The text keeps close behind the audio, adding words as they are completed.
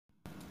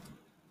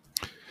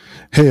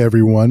Hey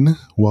everyone,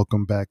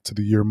 welcome back to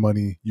the Your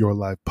Money, Your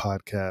Life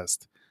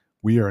podcast.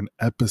 We are in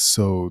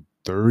episode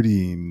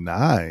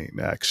 39,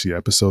 actually,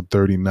 episode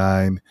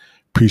 39.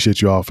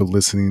 Appreciate you all for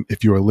listening.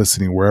 If you are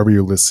listening, wherever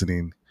you're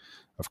listening,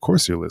 of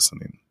course you're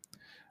listening.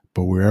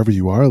 But wherever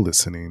you are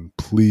listening,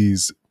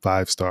 please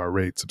 5-star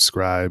rate,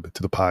 subscribe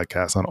to the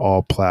podcast on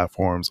all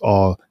platforms,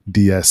 all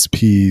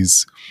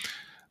DSPs.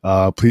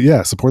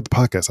 Please, support the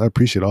podcast. I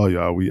appreciate all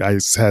y'all. I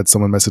just had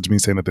someone message me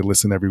saying that they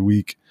listen every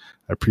week.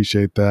 I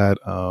appreciate that.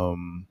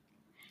 I'm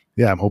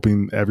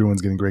hoping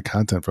everyone's getting great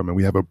content from it.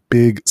 We have a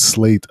big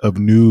slate of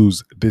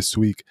news this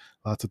week.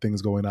 Lots of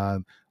things going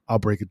on. I'll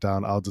break it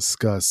down. I'll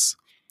discuss.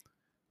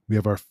 We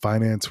have our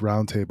finance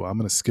roundtable. I'm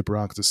going to skip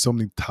around because there's so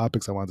many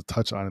topics I wanted to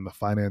touch on in the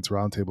finance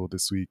roundtable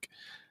this week.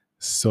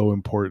 So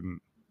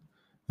important.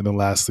 And then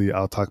lastly,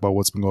 I'll talk about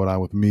what's been going on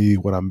with me,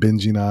 what I'm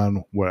binging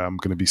on, what I'm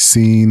going to be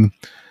seeing.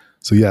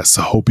 So yes,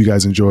 I hope you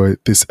guys enjoy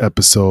this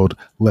episode.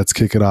 Let's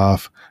kick it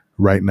off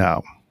right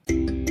now.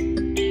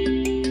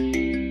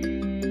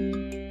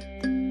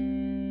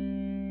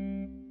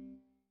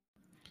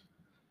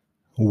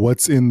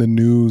 What's in the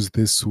news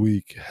this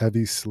week?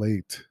 Heavy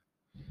slate,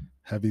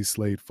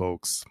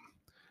 folks.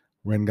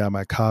 Ren got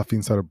my coffee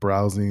and started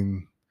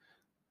browsing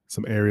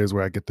some areas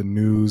where I get the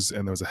news,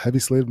 and there was a heavy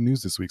slate of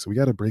news this week, so we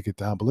got to break it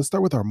down. But let's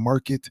start with our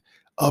market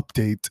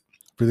update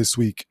for this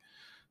week.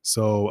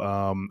 So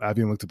I haven't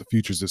even looked at the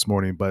futures this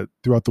morning, but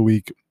throughout the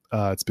week,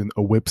 it's been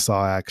a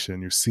whipsaw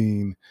action. You're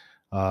seeing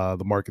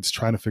the markets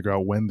trying to figure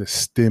out when the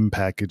stim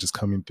package is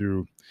coming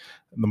through.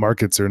 And the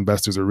markets or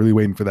investors are really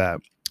waiting for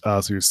that.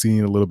 So you're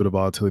seeing a little bit of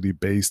volatility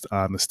based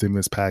on the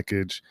stimulus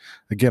package.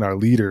 Again, our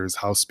leaders,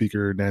 House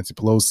Speaker Nancy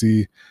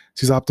Pelosi,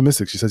 she's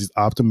optimistic. She says she's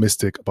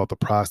optimistic about the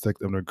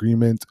prospect of an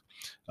agreement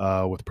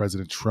with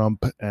President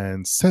Trump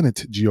and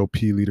Senate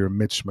GOP leader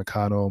Mitch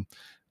McConnell.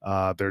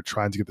 They're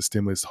trying to get the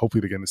stimulus.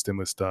 Hopefully, they're getting the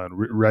stimulus done.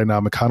 Right now,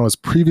 McConnell has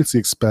previously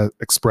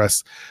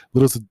expressed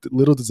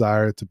little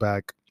desire to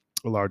back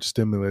a large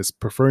stimulus,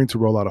 preferring to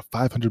roll out a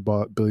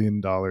 $500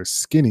 billion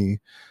skinny.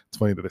 It's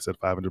funny that they said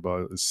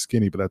 $500 is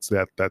skinny, but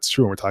that's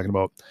true. And we're talking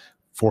about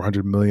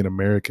 400 million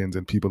Americans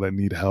and people that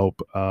need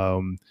help.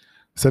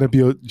 Senate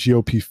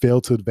GOP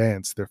failed to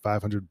advance their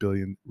 $500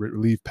 billion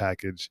relief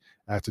package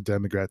after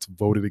Democrats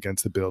voted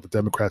against the bill. The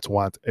Democrats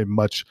want a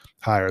much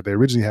higher. They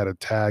originally had a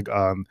tag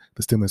on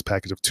the stimulus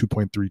package of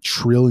 $2.3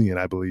 trillion,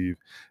 I believe,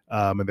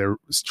 and they're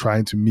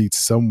trying to meet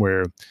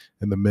somewhere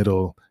in the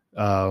middle.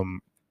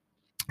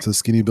 So the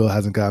skinny bill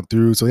hasn't gone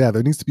through. So yeah,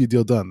 there needs to be a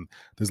deal done.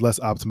 There's less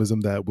optimism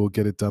that we'll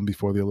get it done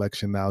before the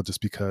election now, just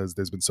because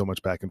there's been so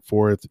much back and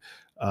forth.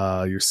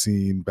 You're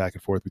seeing back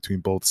and forth between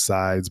both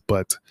sides,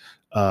 but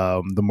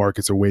the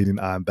markets are waiting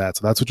on that.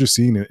 So that's what you're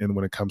seeing in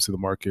when it comes to the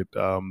market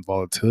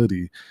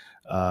volatility.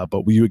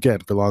 But we, again,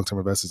 for long-term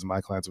investors and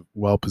my clients, are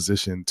well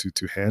positioned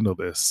to handle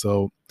this.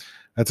 So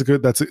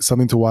that's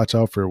something to watch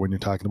out for when you're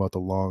talking about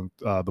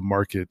the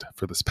market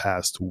for this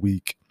past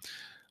week.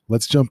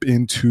 Let's jump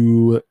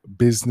into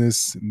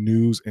business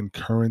news and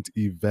current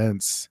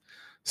events.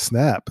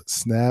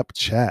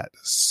 Snapchat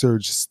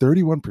surged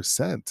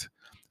 31%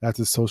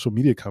 after the social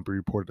media company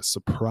reported a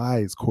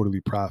surprise quarterly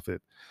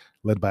profit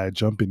led by a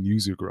jump in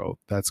user growth.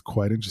 That's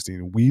quite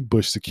interesting.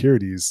 Weedbush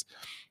Securities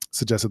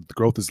suggested that the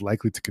growth is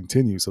likely to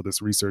continue. So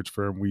this research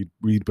firm,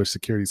 Weedbush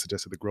Securities,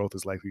 suggested the growth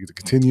is likely to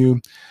continue.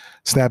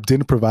 Snap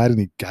didn't provide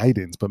any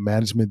guidance, but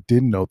management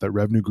did note that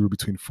revenue grew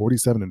between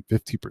 47 and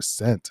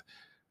 50%.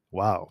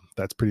 Wow,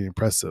 that's pretty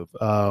impressive.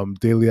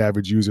 Daily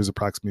average users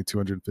approximately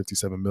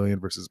 257 million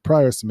versus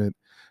prior estimate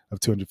of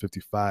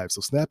 255.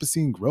 So Snap is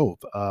seeing growth.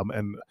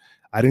 And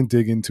I didn't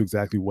dig into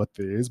exactly what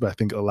there is, but I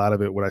think a lot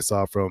of it, what I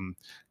saw from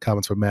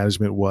comments from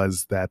management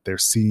was that they're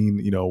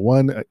seeing,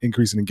 one,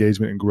 increase in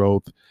engagement and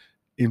growth,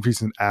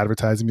 increase in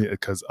advertising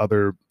because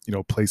other,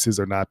 places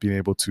are not being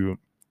able to.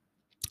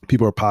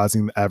 People are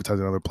pausing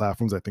advertising on other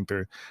platforms. I think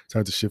they're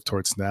trying to shift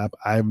towards Snap.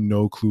 I have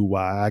no clue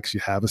why. I actually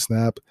have a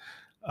Snap.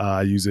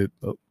 I use it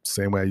the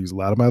same way I use a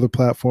lot of my other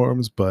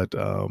platforms, but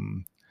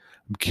I'm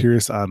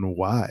curious on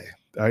why.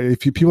 If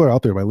people are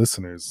out there, my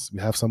listeners,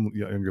 we have some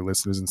younger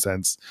listeners in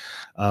sense.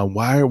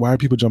 Why are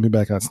people jumping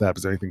back on Snap?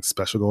 Is there anything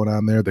special going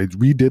on there? They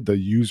redid the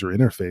user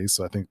interface,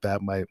 so I think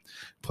that might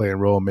play a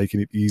role in making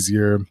it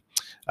easier.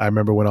 I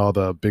remember when all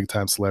the big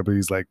time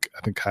celebrities, like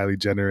I think Kylie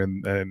Jenner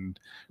and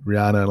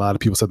Rihanna, and a lot of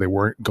people said they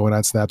weren't going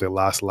on Snap. They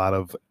lost a lot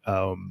of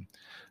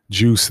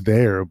juice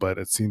there, but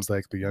it seems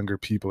like the younger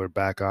people are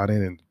back on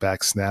it and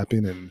back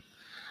snapping and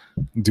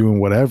doing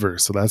whatever.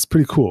 So that's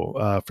pretty cool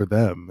for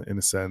them in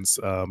a sense.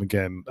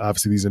 Again,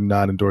 obviously these are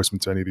not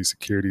endorsements to any of these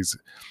securities.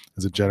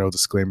 As a general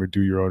disclaimer,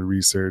 do your own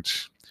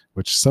research,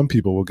 which some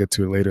people will get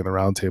to it later in the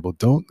roundtable.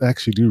 Don't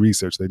actually do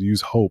research. They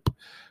use hope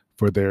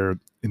for their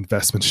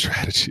investment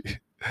strategy.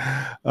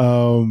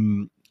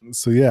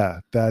 So yeah,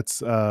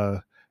 that's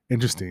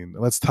interesting.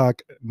 Let's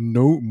talk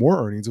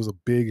more earnings. It was a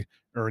big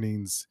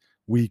earnings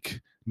week.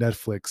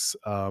 Netflix,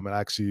 and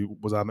actually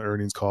was on the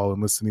earnings call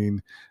and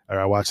listening, or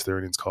I watched the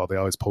earnings call. They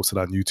always post it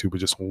on YouTube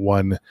with just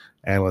one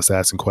analyst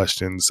asking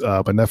questions.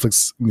 But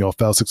Netflix,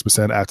 fell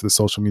 6% after the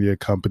social media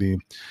company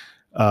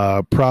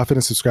Profit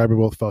and subscriber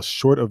both fell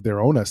short of their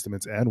own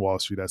estimates and Wall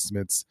Street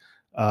estimates.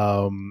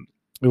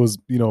 It was,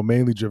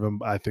 mainly driven,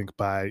 I think,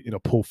 by,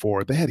 pull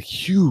forward. They had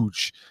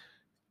huge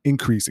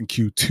increase in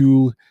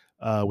Q2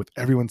 with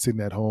everyone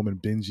sitting at home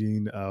and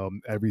binging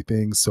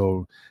everything.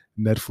 So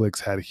Netflix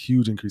had a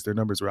huge increase. Their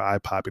numbers were eye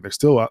popping. They're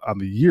still on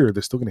the year.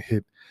 They're still going to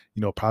hit,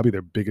 probably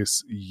their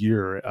biggest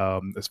year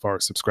as far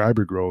as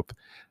subscriber growth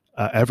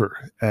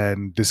ever.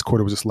 And this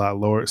quarter was just a lot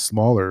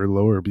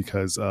lower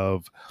because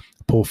of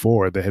pull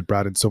forward. They had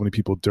brought in so many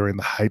people during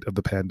the height of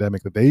the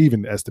pandemic that they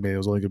even estimated it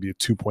was only going to be a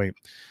 2.5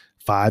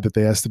 that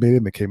they estimated,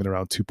 and they came in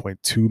around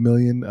 2.2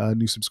 million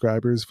new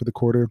subscribers for the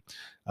quarter,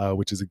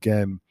 which is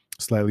again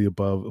slightly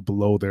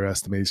below their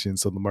estimation.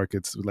 So the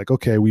market's like,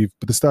 okay,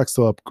 but the stock's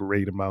still up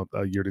great amount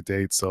year to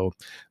date. So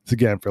it's,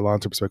 again, for a long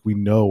term perspective, we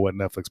know what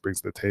Netflix brings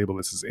to the table.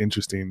 This is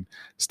interesting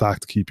stock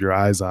to keep your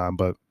eyes on.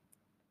 But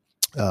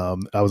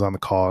I was on the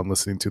call and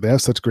listening to. They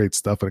have such great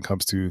stuff when it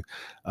comes to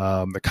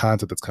the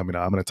content that's coming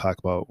out. I'm going to talk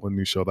about one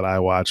new show that I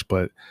watch,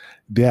 but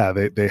yeah,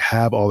 they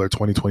have all their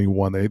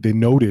 2021. They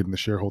noted in the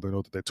shareholder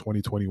note that their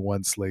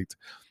 2021 slate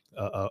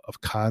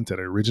of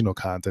content, original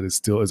content,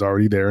 is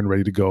already there and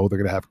ready to go. They're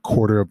going to have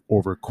quarter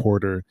over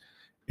quarter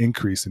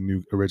increase in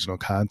new original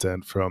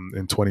content from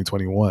in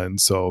 2021.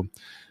 So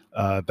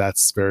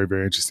that's very,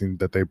 very interesting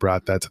that they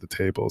brought that to the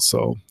table.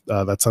 So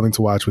that's something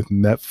to watch with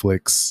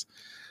Netflix.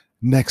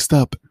 Next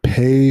up,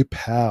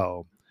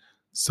 PayPal.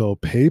 So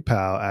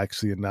PayPal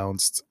actually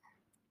announced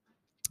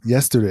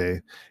yesterday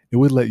it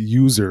would let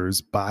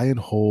users buy,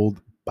 hold,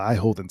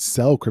 and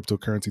sell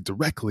cryptocurrency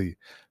directly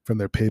from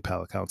their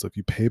PayPal account. So if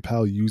you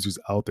PayPal users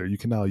out there, you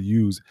can now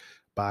use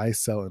buy,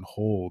 sell, and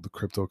hold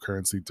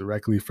cryptocurrency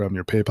directly from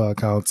your PayPal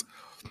accounts.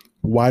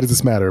 Why does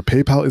this matter?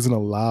 PayPal isn't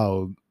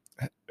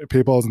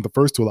the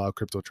first to allow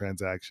crypto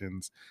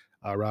transactions.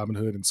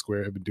 Robinhood and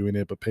Square have been doing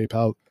it, but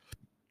PayPal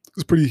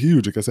is pretty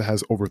huge. I guess it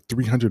has over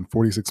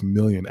 346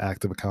 million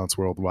active accounts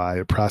worldwide.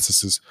 It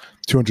processes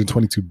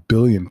 222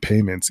 billion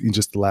payments in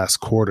just the last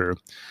quarter.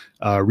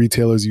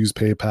 Retailers use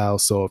PayPal.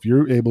 So if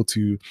you're able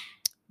to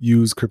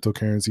use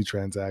cryptocurrency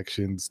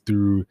transactions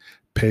through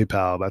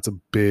PayPal, that's a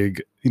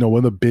big, one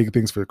of the big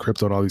things for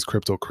crypto and all these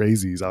crypto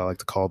crazies, I like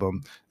to call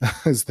them,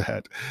 is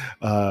that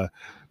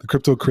the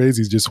crypto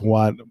crazies just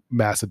want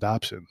mass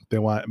adoption. They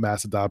want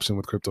mass adoption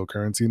with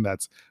cryptocurrency, and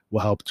that's will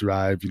help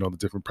drive, the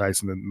different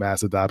price, and then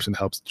mass adoption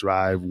helps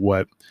drive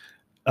what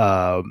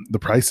the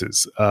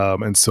prices.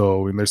 And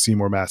so when they're seeing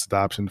more mass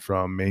adoption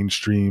from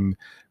mainstream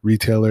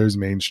retailers,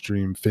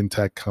 mainstream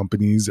fintech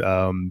companies,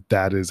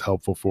 that is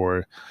helpful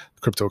for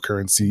the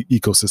cryptocurrency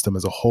ecosystem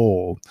as a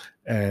whole.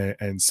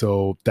 And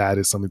so that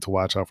is something to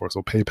watch out for.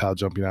 So PayPal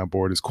jumping on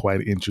board is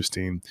quite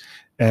interesting.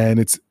 And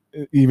it's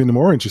even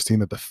more interesting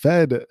that the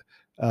Fed,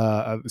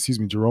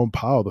 Jerome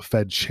Powell, the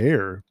Fed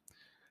chair,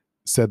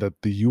 said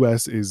that the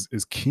U.S.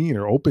 is keen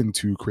or open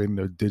to creating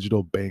a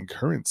digital bank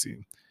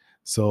currency.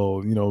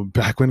 So,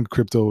 back when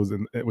crypto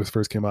was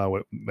first came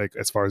out, like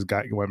as far as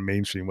went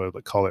mainstream,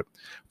 call it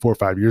 4 or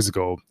 5 years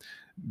ago,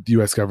 the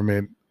U.S.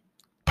 government,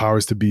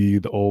 powers to be,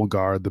 the old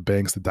guard, the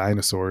banks, the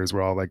dinosaurs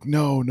were all like,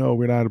 no,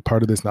 we're not a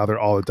part of this. Now they're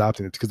all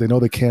adopting it because they know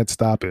they can't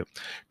stop it.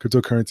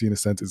 Cryptocurrency, in a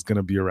sense, is going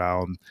to be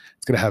around.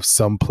 It's going to have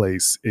some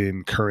place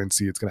in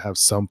currency. It's going to have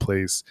some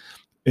place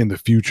in the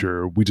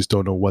future. We just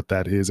don't know what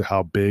that is or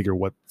how big or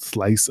what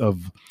slice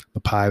of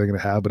the pie they're going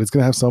to have, but it's going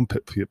to have some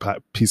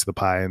piece of the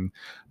pie. And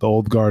the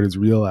old guard is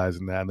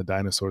realizing that, and the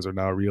dinosaurs are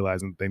now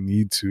realizing that they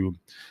need to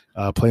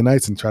play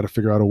nice and try to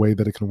figure out a way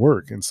that it can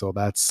work. And so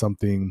that's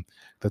something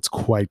that's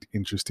quite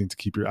interesting to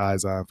keep your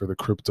eyes on for the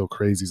crypto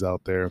crazies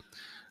out there.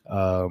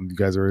 You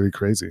guys are really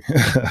crazy.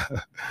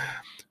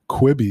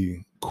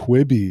 Quibi.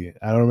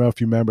 I don't know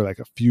if you remember, like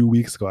a few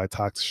weeks ago, I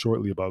talked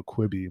shortly about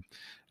Quibi.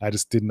 I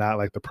just did not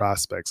like the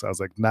prospects. I was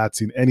like, not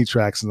seeing any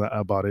traction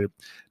about it,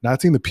 not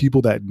seeing the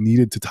people that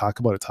needed to talk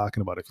about it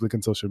talking about it. If you look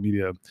on social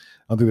media, I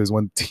don't think there's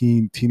one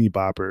teeny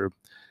bopper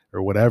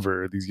or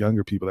whatever, these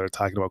younger people that are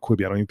talking about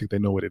Quibi. I don't even think they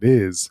know what it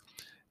is.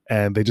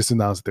 And they just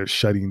announced that they're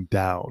shutting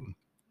down.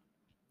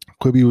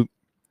 Quibi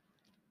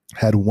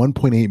had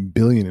 1.8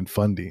 billion in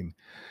funding.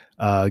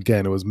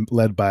 Again, it was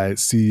led by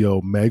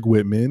CEO Meg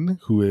Whitman,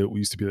 who it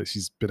used to be.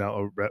 She's been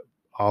out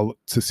all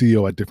to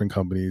CEO at different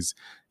companies.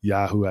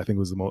 Yahoo, I think,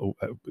 was the most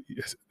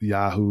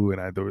Yahoo,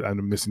 and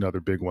I'm missing other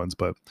big ones,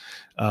 but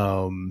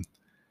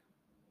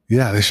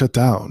yeah, they shut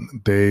down.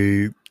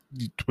 It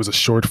was a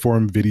short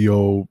form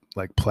video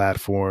like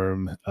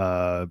platform.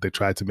 They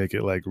tried to make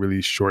it like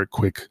really short,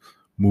 quick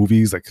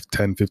movies, like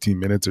 10, 15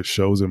 minutes or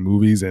shows or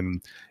movies,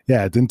 and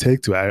yeah, it didn't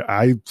take to.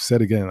 I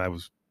said again, I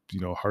was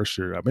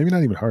harsher, maybe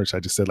not even harsh. I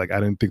just said, like, I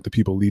didn't think the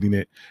people leading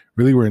it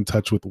really were in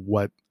touch with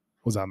what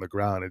was on the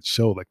ground. It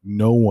showed like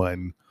no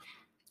one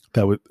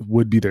that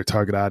would be their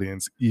target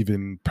audience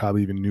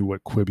probably even knew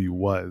what Quibi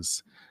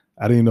was.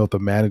 I didn't even know if the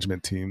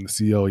management team, the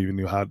CEO, even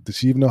knew did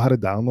she even know how to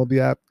download the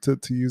app to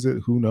use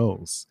it? Who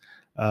knows?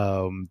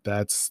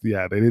 They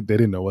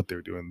didn't know what they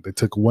were doing. They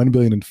took 1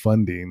 billion in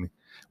funding,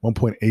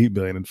 1.8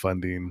 billion in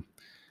funding,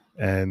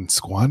 and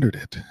squandered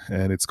it.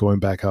 And it's going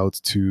back out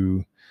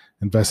to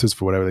investors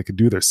for whatever they could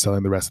do. They're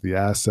selling the rest of the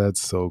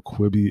assets. So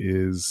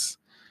Quibi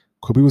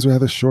was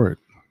rather short,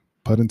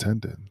 pun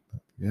intended.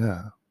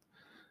 Yeah.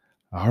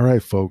 All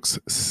right,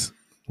 folks.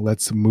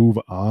 Let's move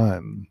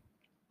on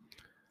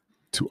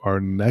to our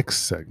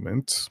next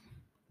segment,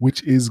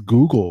 which is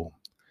Google.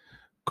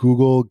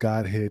 Google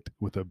got hit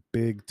with a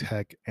big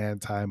tech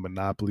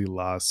anti-monopoly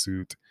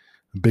lawsuit,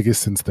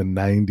 biggest since the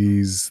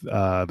 90s.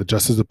 The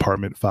Justice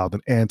Department filed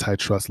an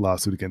antitrust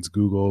lawsuit against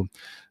Google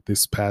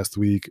this past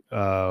week.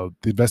 The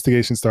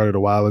investigation started a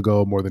while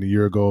ago, more than a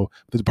year ago.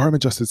 The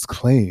Department of Justice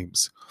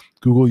claims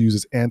Google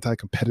uses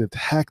anti-competitive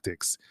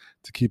tactics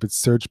to keep its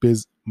search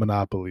biz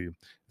monopoly.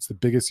 It's the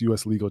biggest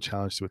U.S. legal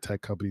challenge to a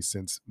tech company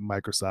since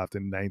Microsoft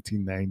in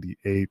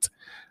 1998.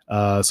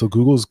 So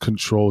Google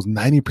controls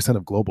 90%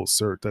 of global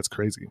search. That's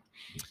crazy.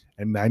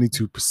 And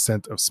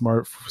 92% of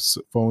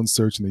smartphone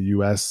search in the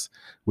US,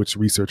 which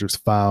researchers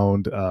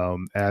found.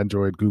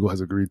 Android, Google has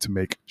agreed to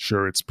make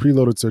sure its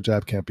preloaded search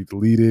app can't be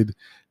deleted.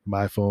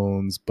 My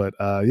phones, but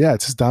yeah,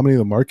 it's just dominating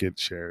the market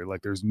share.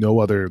 Like there's no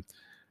other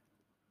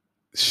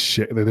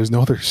there's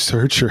no other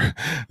searcher,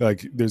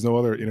 like there's no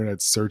other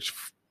internet search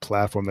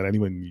platform that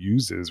anyone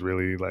uses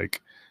really.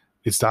 Like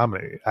it's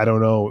dominating. I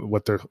don't know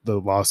what the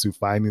lawsuit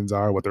findings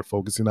are, what they're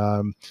focusing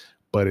on,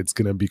 but it's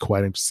going to be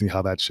quite interesting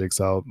how that shakes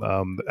out.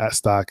 That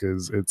stock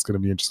it's going to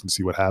be interesting to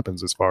see what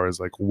happens as far as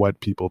like what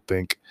people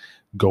think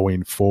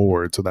going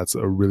forward. So that's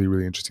a really,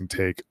 really interesting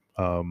take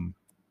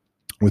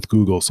with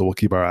Google. So we'll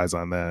keep our eyes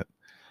on that.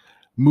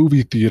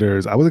 Movie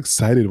theaters. I was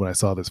excited when I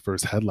saw this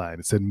first headline.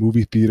 It said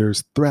movie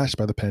theaters thrashed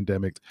by the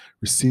pandemic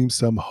receive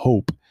some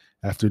hope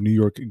after New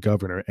York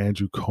Governor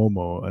Andrew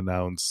Cuomo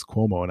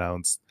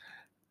announced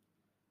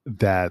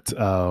that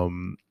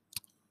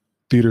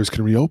theaters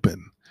can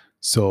reopen.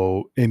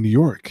 So in New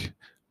York,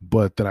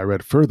 but then I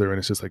read further and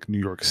it's just like New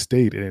York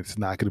State, and it's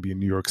not going to be in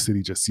New York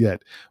City just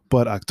yet.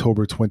 But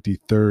October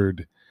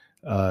 23rd,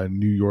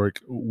 New York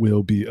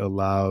will be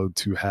allowed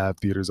to have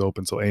theaters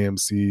open. So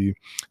AMC,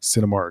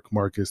 Cinemark,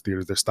 Marcus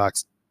theaters, their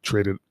stocks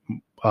traded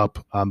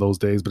up on those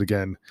days. But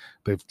again,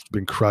 they've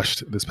been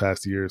crushed this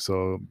past year.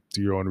 So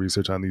do your own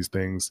research on these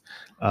things.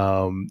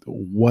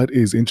 What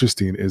is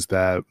interesting is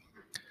that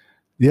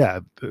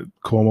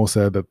Cuomo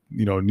said that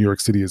New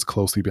York City is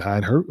closely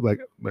behind her. Like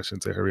I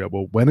shouldn't say hurry up.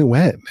 Well, when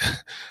I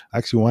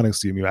actually want to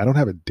see me. I don't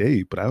have a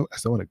date, but I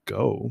still want to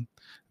go,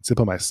 sit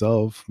by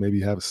myself,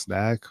 maybe have a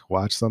snack,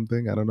 watch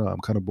something. I don't know. I'm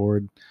kind of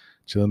bored,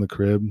 chill in the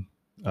crib.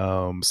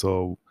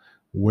 So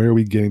where are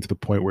we getting to the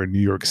point where New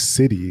York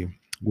City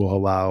will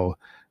allow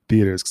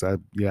theaters? Because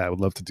I would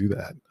love to do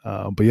that.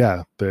 But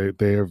yeah,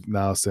 they have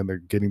now said they're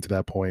getting to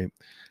that point.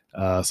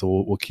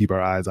 So we'll keep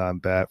our eyes on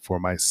that for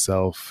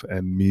myself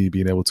and me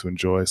being able to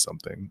enjoy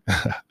something.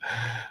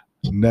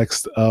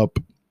 Next up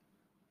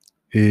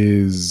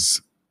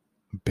is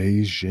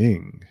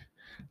Beijing.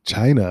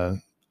 China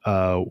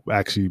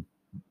actually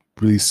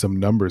released some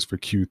numbers for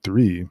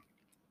Q3.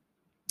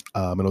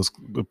 And it was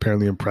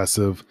apparently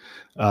impressive.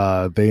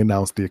 They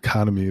announced their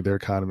economy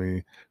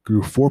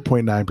grew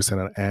 4.9%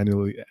 on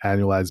an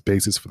annualized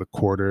basis for the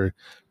quarter,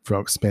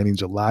 from spanning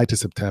July to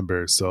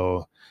September.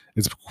 So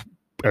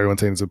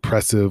everyone's saying it's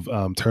impressive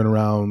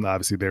turnaround.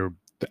 Obviously, they were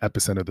the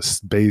epicenter,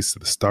 the base,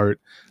 the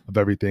start of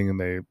everything, and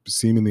they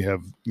seemingly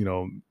have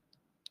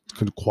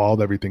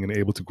quelled everything and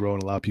able to grow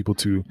and allow people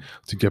to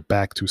get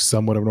back to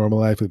somewhat of a normal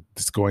life.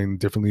 It's going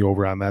differently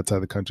over on that side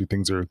of the country.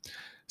 Things are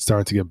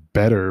starting to get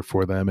better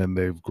for them, and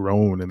they've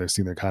grown and they're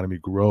seeing their economy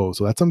grow.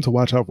 So that's something to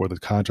watch out for, the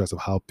contrast of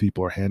how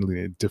people are handling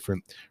it in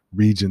different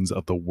regions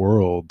of the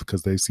world,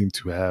 because they seem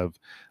to have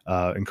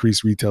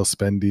increased retail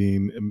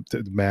spending,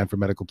 demand for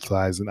medical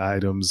supplies and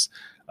items.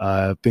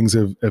 Things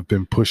have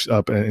been pushed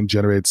up and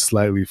generated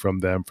slightly from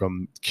them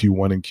from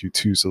Q1 and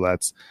Q2. So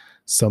that's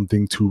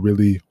something to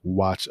really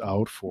watch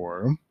out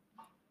for.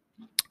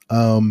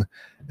 And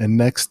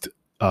next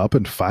up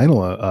and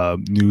final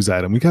news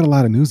item. We got a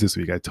lot of news this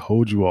week. I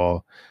told you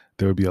all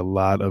there would be a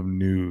lot of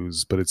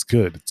news, but it's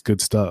good. It's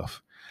good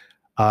stuff.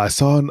 I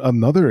saw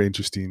another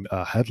interesting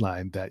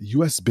headline that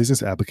U.S.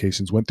 business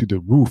applications went through the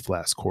roof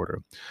last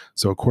quarter.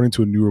 So according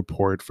to a new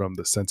report from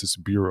the Census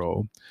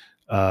Bureau,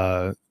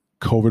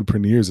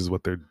 COVIDpreneurs is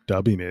what they're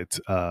dubbing it,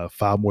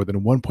 filed more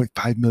than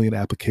 1.5 million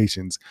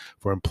applications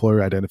for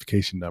employer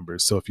identification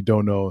numbers. So if you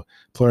don't know,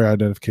 employer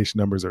identification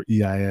numbers are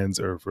EINs,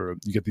 or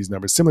you get these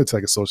numbers similar to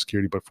like a Social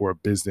Security, but for a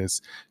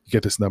business, you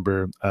get this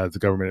number, the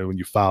government, when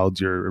you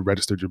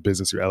registered your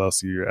business, your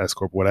LLC, your S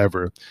Corp,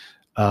 whatever.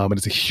 And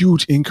it's a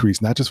huge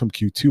increase, not just from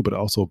Q2, but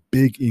also a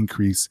big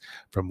increase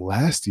from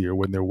last year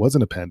when there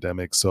wasn't a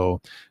pandemic.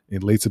 So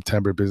in late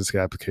September, business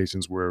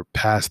applications were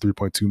past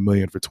 3.2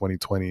 million for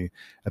 2020.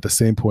 At the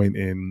same point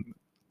in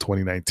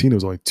 2019, it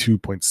was only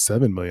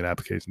 2.7 million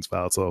applications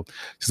filed. So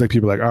it's like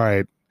people are like, all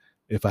right,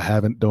 if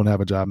I don't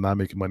have a job, not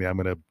making money, I'm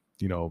going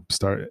to,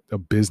 start a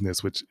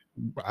business, which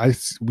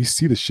we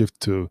see the shift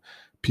to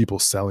people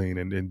selling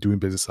and doing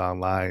business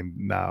online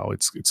now.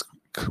 It's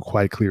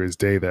quite clear as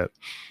day that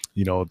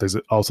there's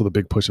also the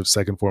big push of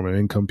second form of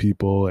income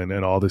people and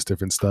all this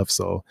different stuff.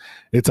 So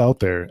it's out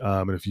there.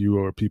 And if you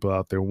or people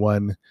out there,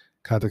 one,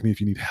 Contact me if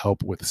you need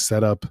help with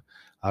setup.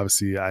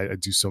 Obviously, I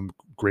do some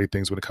great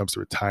things when it comes to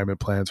retirement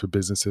plans for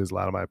businesses. A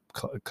lot of my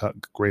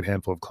great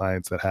handful of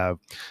clients that have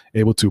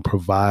able to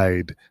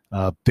provide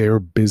their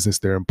business,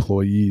 their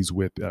employees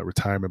with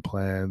retirement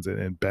plans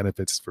and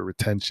benefits for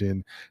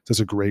retention. So it's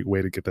a great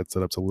way to get that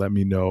set up. So let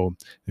me know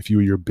if you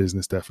or your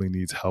business definitely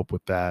needs help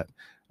with that.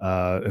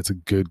 It's a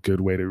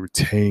good way to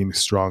retain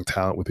strong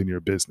talent within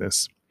your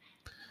business.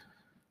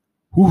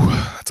 Whew,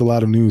 that's a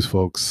lot of news,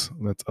 folks.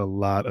 That's a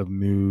lot of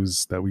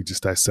news that we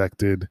just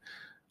dissected.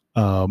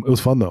 It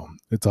was fun though.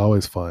 It's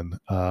always fun.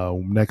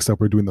 Next up,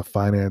 we're doing the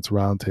finance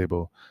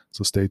roundtable,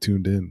 so stay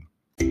tuned in.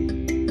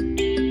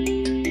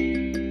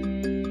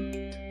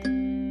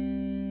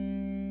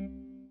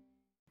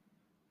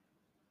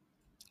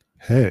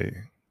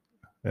 Hey,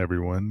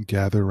 everyone,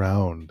 gather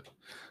around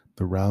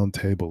the round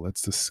table.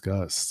 Let's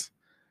discuss.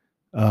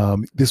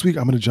 This week,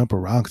 I'm going to jump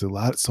around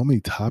because so many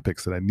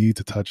topics that I need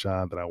to touch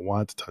on, that I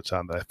want to touch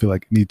on, that I feel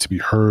like need to be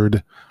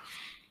heard.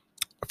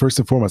 First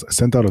and foremost, I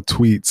sent out a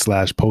tweet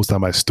 / post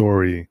on my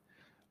story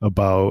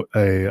about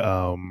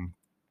a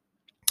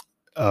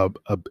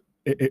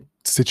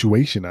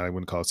situation. I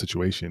wouldn't call it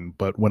situation,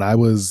 but when I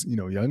was,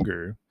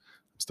 younger,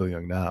 I'm still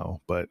young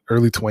now, but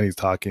early 20s,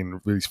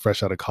 talking really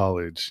fresh out of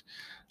college,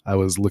 I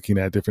was looking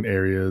at different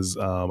areas.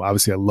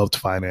 Obviously, I loved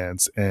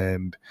finance,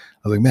 and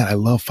I was like, man, I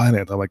love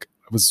finance. I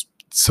was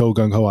so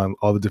gung ho on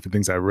all the different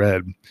things I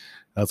read.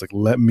 I was like,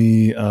 let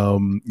me,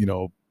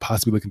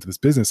 possibly look into this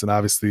business, and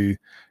obviously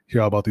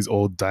hear all about these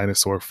old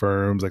dinosaur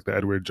firms like the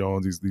Edward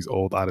Jones, these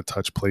old out of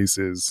touch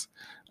places.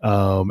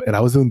 And I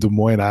was in Des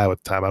Moines, Iowa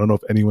at the time. I don't know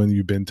if anyone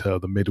you've been to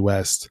the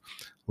Midwest,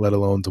 let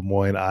alone Des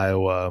Moines,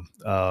 Iowa.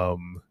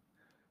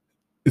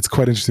 It's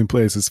quite an interesting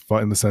place. It's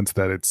fun in the sense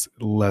that it's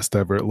less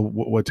diverse,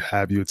 what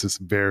have you. It's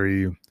just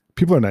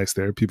people are nice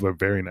there. People are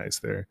very nice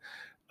there.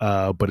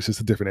 But it's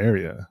just a different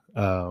area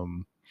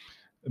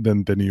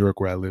than New York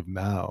where I live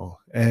now.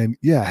 And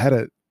yeah, I had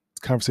a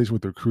conversation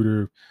with the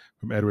recruiter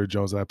from Edward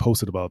Jones, and I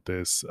posted about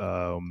this.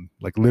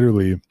 Like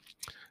literally,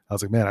 I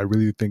was like, man, I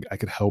really think I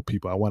could help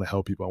people. I want to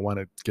help people. I want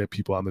to get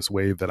people on this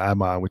wave that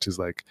I'm on, which is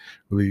like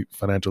really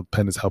financial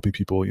independence, helping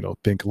people,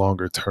 think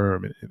longer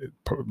term and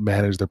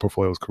manage their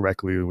portfolios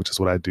correctly, which is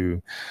what I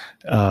do.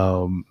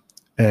 And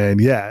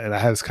I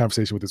had this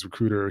conversation with this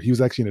recruiter. He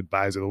was actually an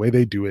advisor. The way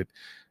they do it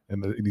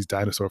in these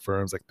dinosaur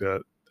firms, like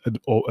the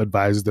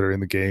advisors that are in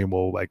the game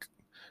will like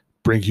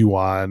bring you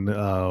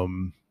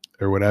on,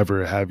 or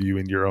whatever have you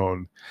in your own.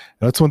 And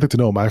that's one thing to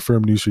know. My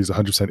firm, New Street, is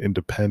 100%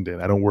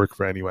 independent. I don't work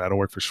for anyone. I don't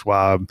work for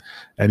Schwab,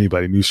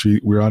 anybody. New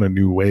Street, we're on a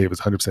new wave. It's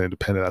 100%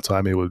 independent. That's why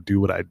I'm able to do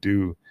what I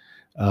do.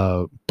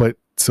 But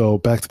so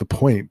back to the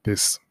point,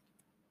 this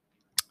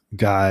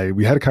guy,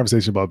 we had a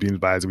conversation about being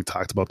advised. We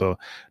talked about the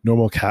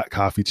normal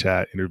coffee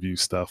chat interview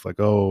stuff, like,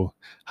 oh,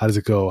 how does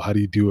it go? How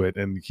do you do it?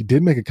 And he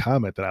did make a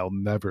comment that I'll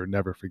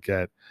never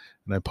forget.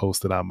 And I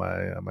posted on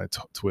my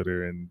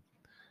Twitter and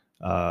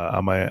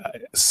on my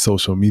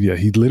social media.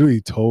 He literally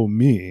told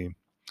me,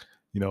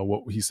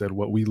 what he said,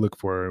 what we look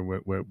for, and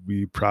what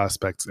we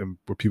prospects and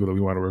for people that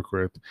we want to work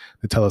with,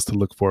 they tell us to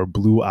look for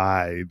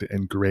blue-eyed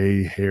and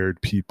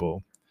gray-haired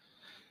people.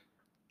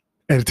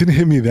 And it didn't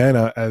hit me then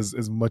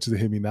as much as it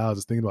hit me now. I was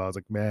just thinking about it. I was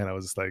like, man, I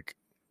was just like,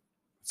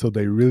 so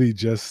they really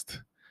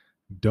just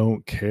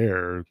don't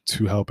care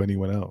to help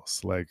anyone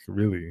else, like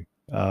really.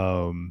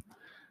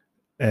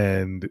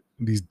 And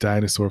these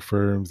dinosaur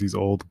firms, these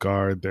old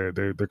guard,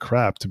 they're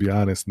crap, to be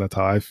honest. And that's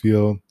how I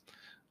feel.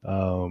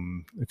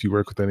 If you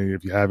work with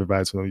if you have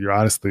advice from them, you're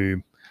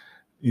honestly,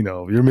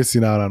 you're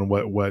missing out on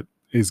what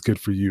is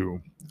good for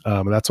you.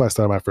 And that's why I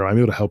started my firm. I'm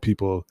able to help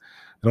people.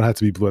 They don't have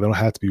to be blue. They don't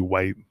have to be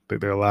white.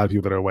 There are a lot of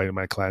people that are white in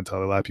my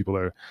clientele. A lot of people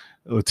are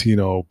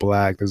Latino,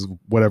 Black. There's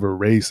whatever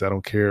race. I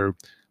don't care.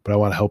 But I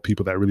want to help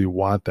people that really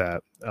want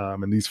that.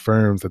 And these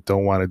firms that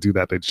don't want to do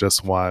that, they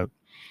just want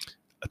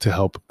to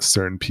help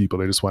certain people.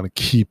 They just want to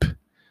keep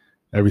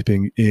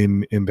everything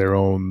in their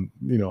own,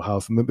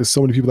 house. And there's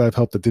so many people that I've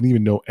helped that didn't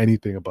even know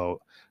anything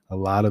about a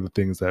lot of the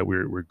things that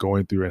we're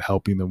going through and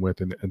helping them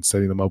with and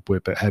setting them up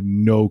with, that had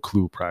no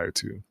clue prior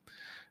to.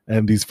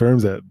 And these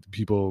firms that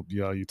people,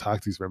 you talk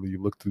to these firms,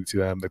 you look to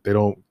them, that they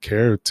don't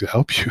care to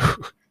help you.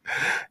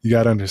 You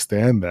got to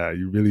understand that.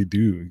 You really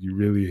do. You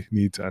really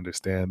need to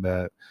understand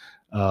that.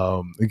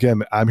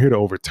 Again, I'm here to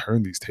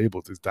overturn these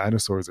tables. These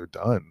dinosaurs are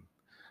done.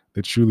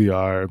 They truly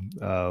are.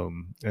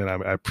 And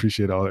I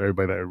appreciate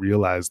everybody that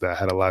realized that. I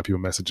had a lot of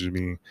people messaging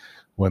me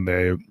when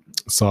they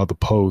saw the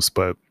post,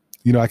 but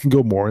I can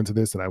go more into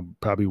this, and I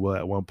probably will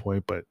at one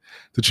point, but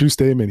the true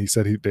statement, he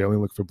said they only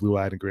look for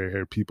blue-eyed and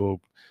gray-haired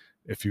people.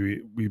 If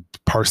we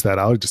parse that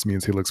out, it just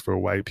means he looks for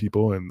white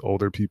people and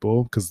older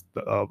people, because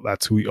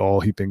that's who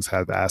he thinks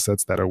have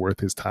assets that are worth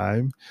his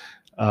time.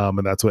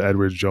 And that's what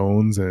Edward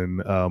Jones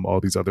and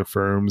all these other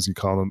firms, you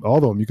call them, all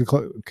of them, you can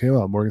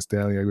call out Morgan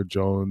Stanley, Edward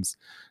Jones,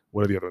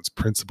 what are the other ones?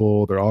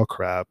 Principal, they're all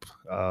crap.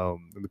 And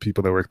the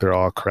people that work there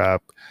are all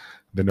crap.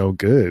 They're no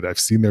good. I've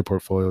seen their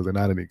portfolios. They're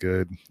not any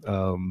good.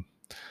 But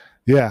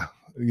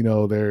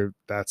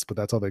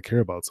that's all they care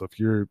about. So if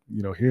you're,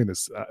 hearing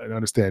this, I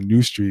understand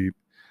New Street,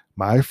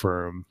 my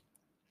firm,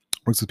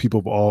 works with people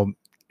of all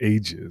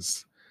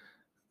ages,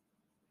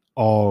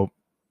 all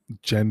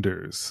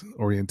genders,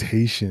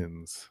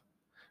 orientations,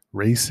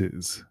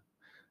 races.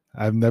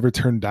 I've never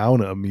turned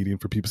down a meeting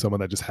for people,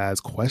 someone that just has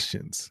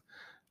questions.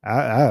 I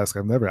ask.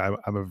 I'm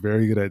a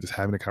very good at just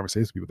having a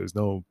conversation with people. There's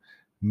no,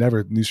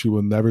 never, New Street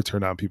will never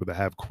turn down people that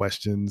have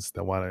questions,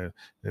 that want to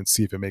and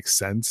see if it makes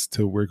sense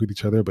to work with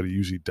each other, but it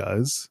usually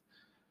does.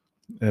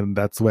 And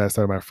that's the way I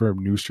started my firm,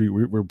 New Street.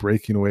 We're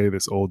breaking away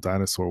this old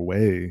dinosaur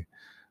way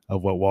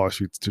of what Wall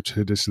Street's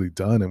traditionally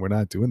done, and we're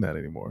not doing that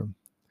anymore.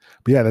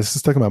 But yeah, that's just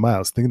stuck in my mind. I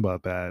was thinking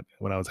about that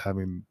when I was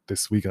having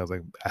this week. I was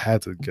like, I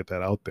had to get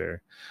that out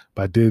there.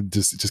 But I did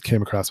just, it just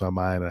came across my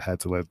mind. I had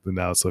to let them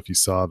know. So if you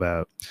saw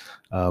that,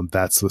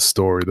 that's the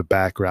story, the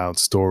background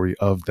story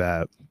of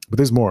that. But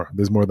there's more.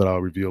 There's more that I'll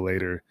reveal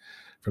later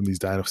from these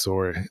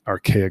dinosaur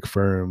archaic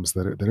firms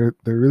they're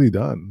really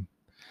done.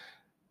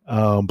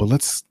 But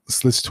let's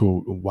switch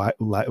to a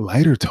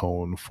lighter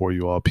tone for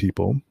you all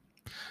people.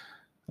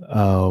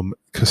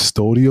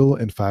 Custodial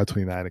and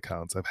 529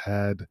 accounts. I've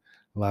had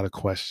a lot of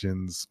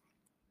questions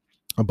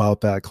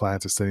about that.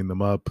 Clients are setting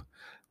them up,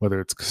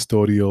 whether it's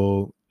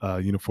custodial,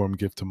 uniform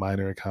gift to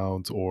minor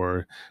accounts,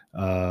 or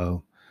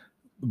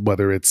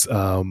whether it's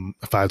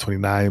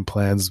 529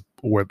 plans,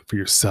 or for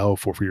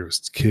yourself or for your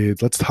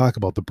kids. Let's talk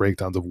about the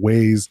breakdowns of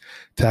ways,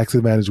 tax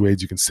advantage ways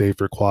you can save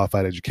for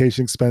qualified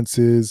education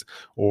expenses,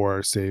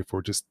 or save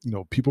for just,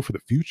 people for the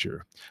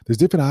future. There's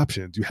different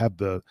options. You have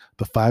the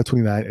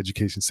 529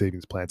 education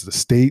savings plans. It's a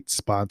state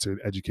sponsored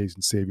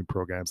education saving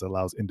programs that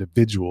allows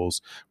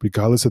individuals,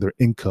 regardless of their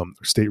income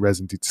or state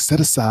residency, to set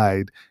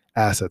aside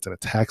assets in a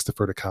tax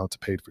deferred account to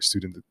pay for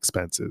student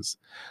expenses.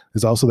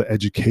 There's also the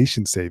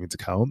education savings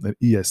account, an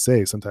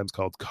ESA, sometimes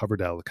called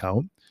Coverdell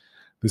account.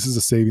 This is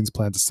a savings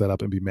plan to set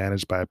up and be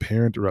managed by a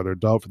parent or other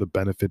adult for the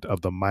benefit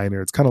of the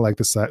minor. It's kind of like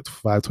the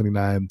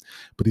 529,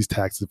 but these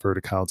tax deferred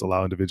accounts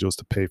allow individuals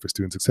to pay for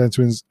students'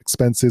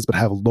 expenses, but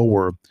have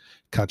lower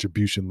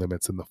contribution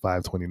limits than the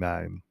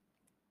 529.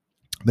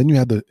 Then you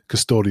have the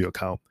custodial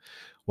account.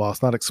 While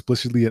it's not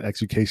explicitly an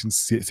education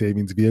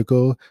savings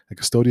vehicle, a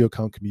custodial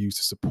account can be used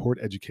to support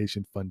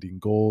education funding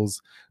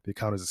goals. The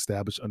account is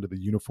established under the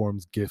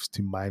Uniforms Gifts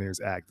to Minors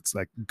Act. It's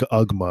like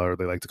UGMA, or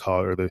they like to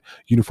call it, or the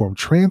Uniform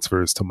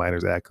Transfers to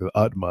Minors Act, the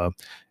UTMA.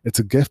 It's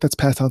a gift that's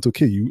passed on to a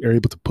kid. You are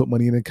able to put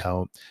money in an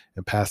account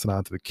and pass it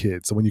on to the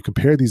kid. So when you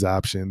compare these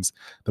options,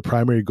 the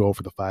primary goal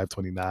for the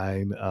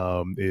 529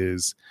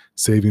 is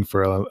saving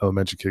for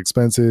elementary kid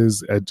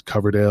expenses. Ed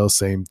Coverdale,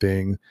 same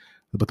thing.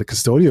 But the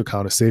custodial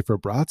account is safe for a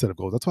broad set of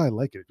goals. That's why I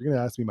like it. If you're going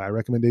to ask me my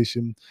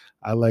recommendation,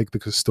 I like the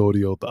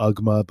custodial, the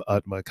UGMA, the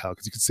UTMA account,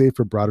 because you can save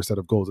for a broader set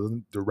of goals. It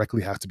doesn't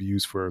directly have to be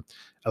used for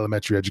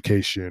elementary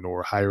education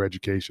or higher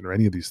education or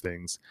any of these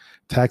things.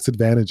 Tax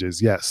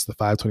advantages. Yes, the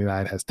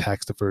 529 has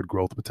tax deferred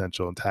growth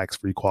potential and tax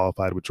free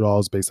qualified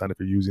withdrawals based on if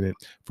you're using it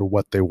for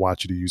what they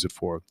want you to use it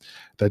for.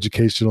 The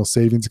educational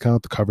savings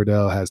account, the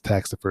Coverdell, has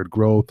tax deferred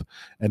growth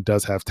and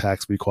does have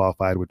tax free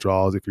qualified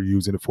withdrawals if you're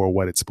using it for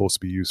what it's supposed to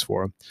be used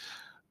for.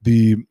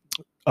 The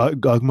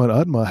UGMA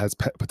and UTMA has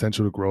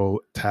potential to grow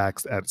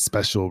taxed at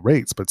special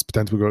rates, but it's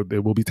potential to grow,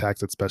 it will be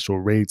taxed at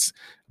special rates,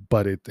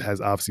 but it has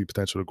obviously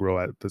potential to grow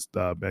at this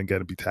and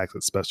again be taxed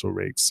at special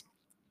rates.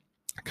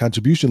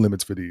 Contribution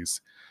limits for these: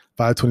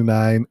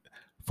 529,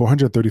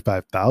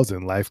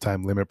 435,000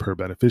 lifetime limit per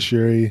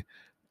beneficiary.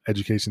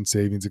 Education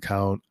savings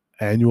account,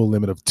 annual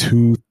limit of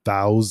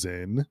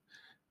 2,000.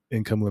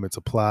 Income limits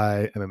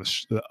apply, and then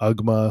the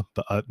UGMA,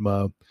 the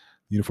UTMA,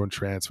 uniform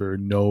transfer,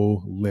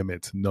 no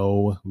limit.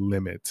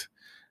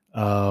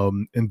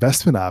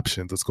 Investment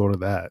options, let's go to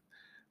that.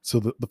 So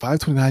the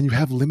 529, you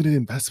have limited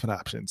investment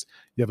options.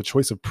 You have a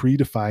choice of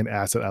predefined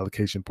asset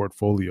allocation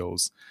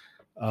portfolios.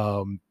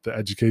 The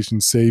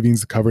education savings,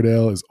 the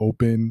Coverdale, is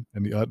open,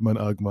 and the UTMA and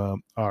UGMA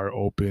are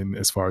open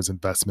as far as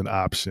investment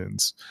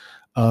options.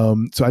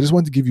 So I just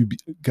wanted to give you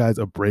guys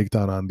a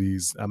breakdown on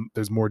these.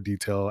 There's more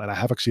detail, and I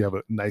have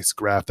a nice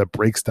graph that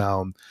breaks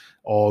down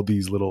all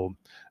these little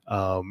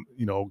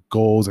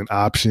goals and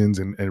options,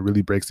 and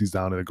really breaks these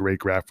down in a great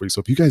graph for you. So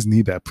if you guys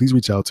need that, please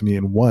reach out to me.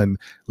 And one,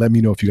 let me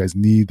know if you guys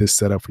need this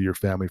set up for your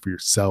family, for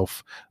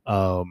yourself,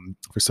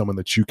 for someone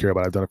that you care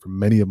about. I've done it for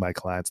many of my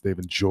clients. They've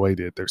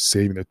enjoyed it. They're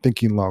saving, they're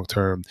thinking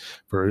long-term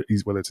for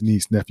whether it's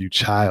niece, nephew,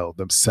 child,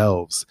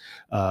 themselves.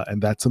 And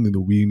that's something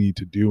that we need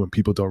to do. And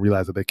people don't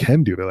realize that they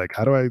can do. They're like,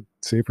 how do I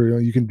save for,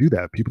 you can do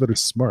that. People that are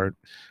smart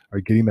are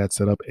getting that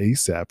set up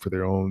ASAP for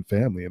their own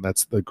family. And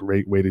that's the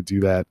great way to do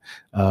that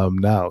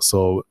now.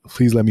 So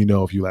please let me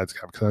know if you like to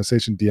have a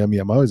conversation. DM me.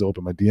 I'm always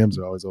open. My DMs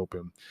are always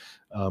open.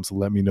 So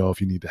let me know if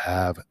you need to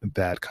have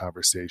that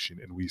conversation,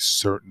 and we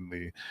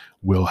certainly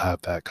will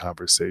have that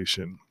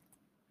conversation.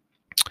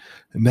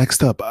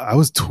 Next up, I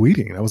was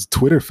tweeting. I was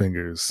Twitter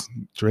fingers.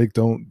 Drake,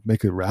 don't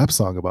make a rap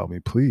song about me,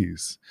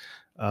 please.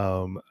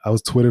 I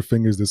was Twitter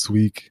fingers this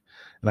week,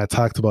 and I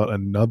talked about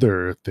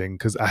another thing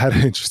because I had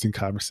an interesting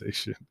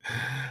conversation.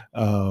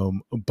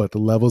 But the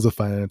levels of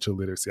financial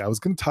literacy, I was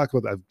going to talk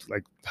about, I've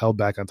like held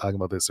back on talking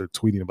about this or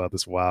tweeting about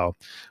this a while,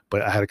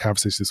 but I had a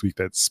conversation this week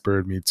that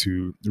spurred me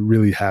to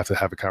really have to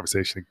have a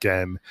conversation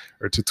again,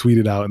 or to tweet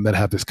it out and then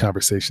have this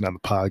conversation on the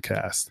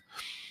podcast.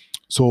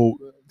 So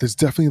there's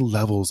definitely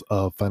levels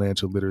of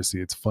financial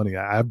literacy. It's funny.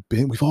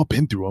 We've all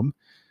been through them.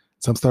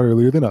 Some start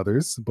earlier than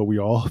others, but we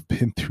all have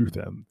been through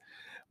them.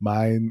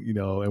 Mine,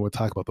 and we'll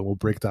talk about them. We'll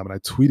break down. And I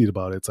tweeted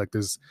about it. It's like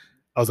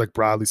I was like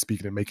broadly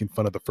speaking and making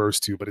fun of the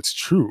first two, but it's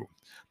true.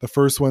 The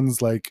first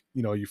one's like,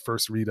 you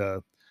first read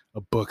a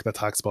book that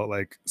talks about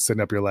like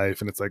setting up your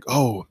life, and it's like,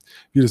 oh,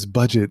 you just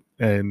budget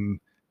and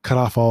cut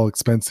off all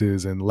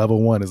expenses. And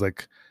level one is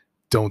like,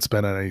 don't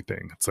spend on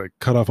anything. It's like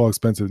cut off all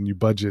expenses and you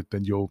budget,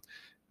 then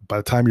by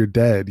the time you're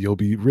dead, you'll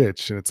be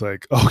rich. And it's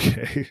like,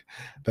 okay,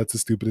 that's the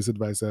stupidest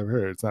advice I've ever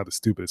heard. It's not the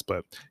stupidest,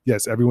 but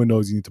yes, everyone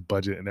knows you need to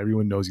budget and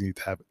everyone knows you need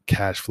to have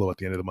cash flow at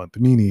the end of the month,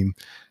 meaning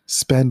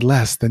spend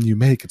less than you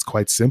make. It's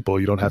quite simple.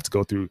 You don't have to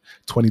go through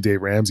 20-day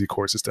Ramsey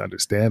courses to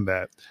understand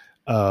that.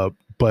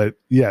 But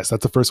yes,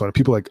 that's the first one.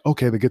 People are like,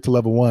 okay, they get to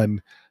level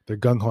one, they're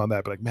gung ho on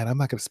that, but like, man, I'm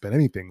not going to spend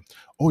anything.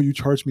 Oh, you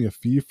charge me a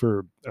fee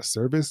for a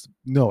service?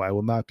 No, I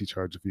will not be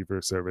charged a fee for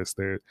a service.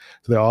 They're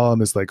all on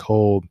this like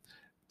whole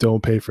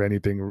don't pay for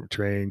anything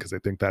train, because I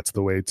think that's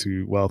the way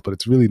to wealth, but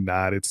it's really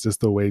not. It's just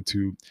the way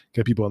to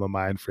get people in the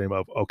mind frame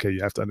of, okay,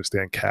 you have to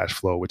understand cash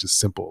flow, which is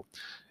simple.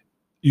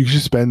 You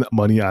should spend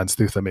money on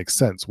things that make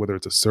sense, whether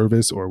it's a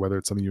service or whether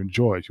it's something you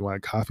enjoy. If you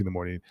want coffee in the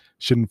morning, you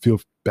shouldn't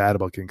feel bad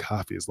about getting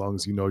coffee, as long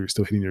as you know you're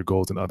still hitting your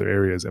goals in other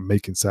areas and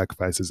making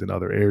sacrifices in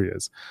other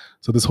areas.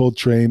 So this whole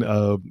train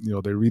of,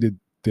 they read a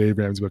Dave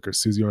Ramsey book or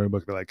Susie Orman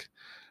book, they're like,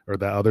 or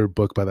that other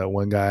book by that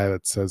one guy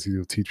that says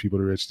he'll teach people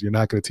to rich. You're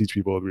not going to teach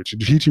people to rich. You're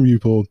teaching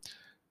people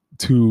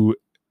to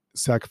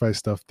sacrifice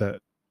stuff that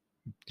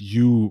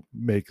you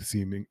make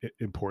seem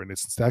important.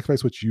 It's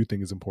sacrifice what you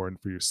think is important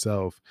for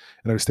yourself,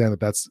 and understand that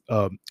that's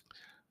the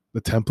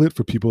template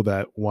for people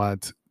that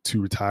want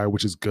to retire,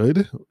 which is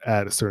good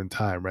at a certain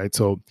time, right?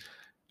 So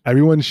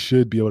everyone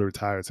should be able to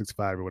retire at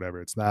 65 or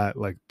whatever. It's not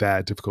like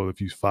that difficult. If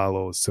you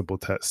follow simple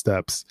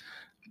steps,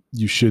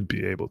 you should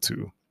be able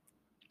to.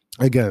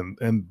 Again,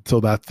 and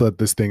so that's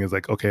this thing is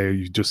like, okay,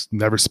 you just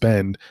never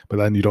spend, but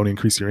then you don't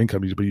increase your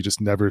income, but you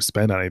just never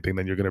spend on anything,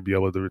 then you're going to be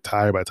able to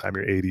retire by the time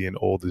you're 80 and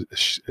old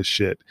as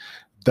shit.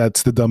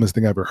 That's the dumbest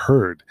thing I've ever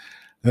heard.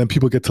 And then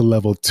people get to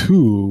level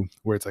two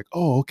where it's like,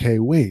 oh, okay,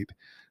 wait,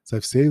 so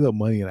I've saved up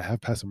money and I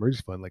have passive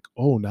emergency fund, like,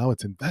 oh, now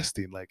it's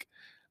investing, like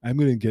I'm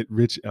going to get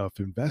rich off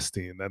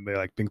investing. And then they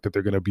like think that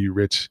they're going to be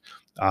rich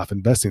off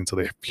investing, so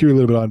they hear a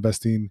little bit about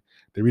investing,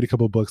 they read a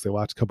couple of books, they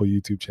watch a couple of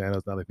YouTube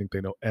channels. Now they think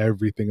they know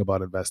everything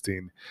about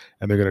investing,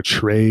 and they're going to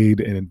trade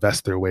and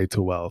invest their way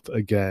to wealth.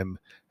 Again,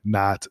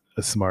 not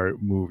a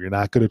smart move. You're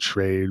not going to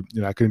trade.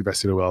 You're not going to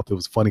invest your wealth. It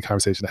was a funny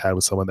conversation I had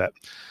with someone that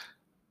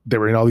they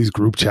were in all these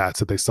group chats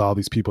that they saw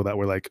these people that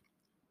were like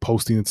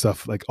posting and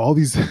stuff, like all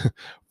these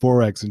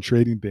Forex and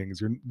trading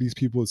things. These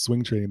people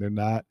swing trading,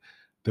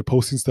 they're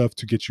posting stuff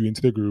to get you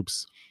into their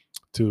groups,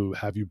 to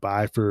have you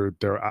buy for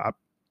their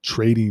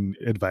trading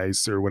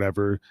advice or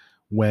whatever,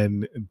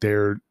 when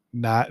they're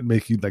not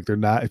making, like they're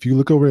not, if you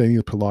look over any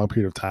prolonged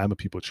period of time of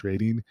people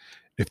trading,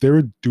 if they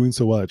were doing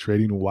so well at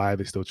trading, why are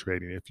they still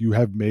trading? If you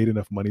have made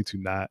enough money to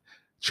not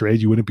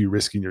trade, you wouldn't be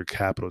risking your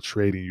capital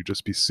trading. You'd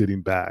just be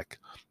sitting back.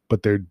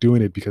 But they're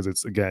doing it because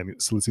it's, again,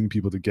 soliciting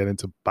people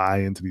to buy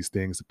into these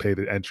things, to pay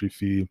the entry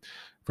fee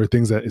for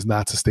things that is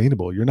not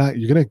sustainable. You're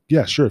going to,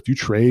 yeah, sure, if you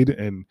trade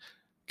and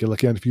get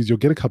lucky on fees, you'll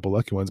get a couple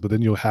lucky ones, but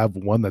then you'll have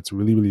one that's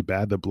really, really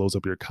bad that blows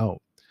up your account.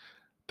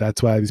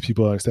 That's why these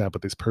people understand.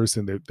 But this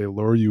person, they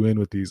lure you in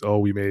with these, oh,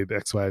 we made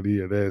X, Y,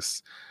 Z or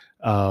this.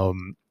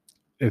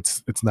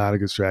 It's not a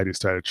good strategy to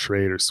start a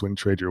trade or swing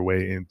trade your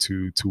way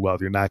into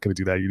wealth. You're not going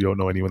to do that. You don't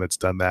know anyone that's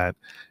done that.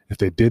 If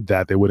they did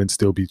that, they wouldn't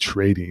still be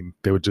trading.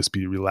 They would just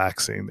be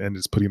relaxing and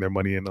just putting their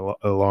money in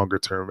a longer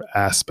term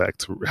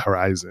aspect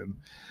horizon.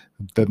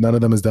 That none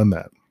of them has done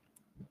that.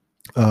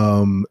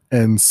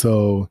 And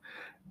so,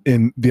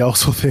 they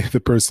also think the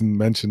person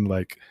mentioned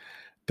like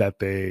that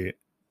the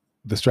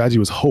strategy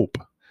was hope.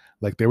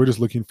 Like they were just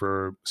looking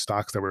for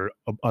stocks that were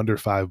under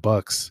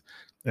 $5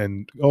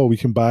 and, oh, we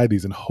can buy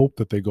these and hope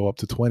that they go up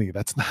to 20.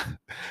 That's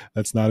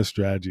not a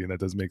strategy. And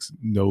that makes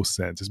no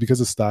sense. Just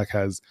because a stock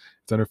it's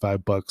under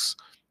 $5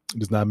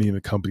 does not mean the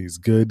company is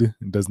good.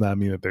 It does not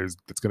mean that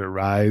it's going to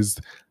rise.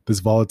 This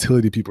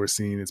volatility people are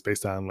seeing is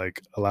based on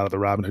like a lot of the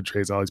Robinhood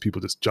trades, all these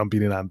people just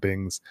jumping in on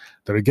things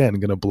that are, again,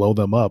 going to blow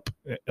them up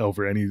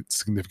over any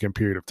significant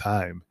period of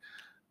time.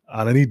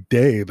 On any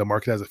day, the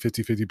market has a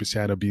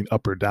 50-50% of being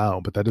up or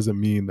down, but that doesn't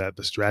mean that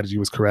the strategy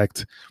was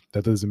correct.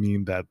 That doesn't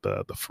mean that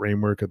the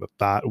framework or the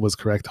thought was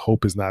correct.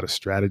 Hope is not a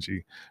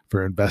strategy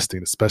for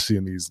investing, especially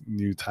in these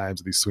new times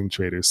of these swing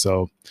traders.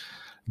 So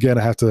again,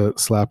 I have to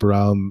slap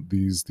around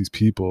these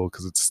people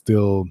because it's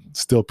still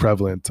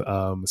prevalent,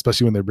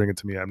 especially when they bring it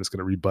to me. I'm just going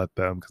to rebut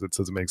them because it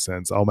doesn't make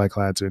sense. All my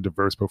clients are in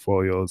diverse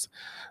portfolios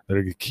that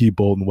are going to keep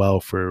bolting well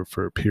for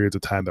periods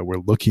of time that we're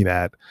looking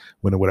at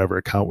when whatever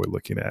account we're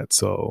looking at.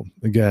 So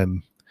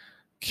again,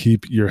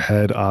 keep your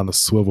head on the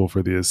swivel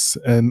for this.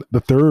 And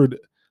the third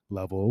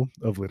level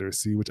of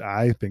literacy, which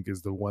I think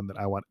is the one that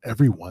I want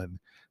everyone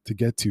to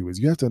get to, is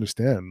you have to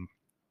understand,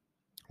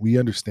 we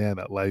understand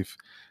that life,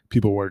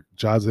 people work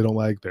jobs they don't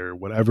like, they're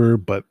whatever,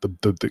 but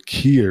the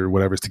key or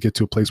whatever is to get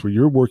to a place where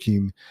you're working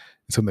in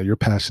something that you're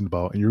passionate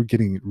about and you're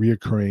getting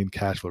reoccurring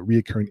cash flow,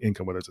 reoccurring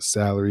income, whether it's a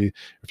salary,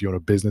 if you own a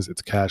business,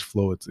 it's cash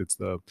flow, it's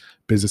the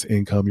business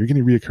income, you're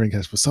getting reoccurring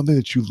cash flow, something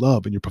that you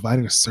love, and you're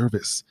providing a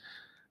service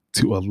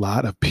to a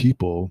lot of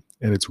people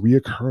and it's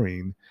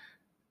reoccurring,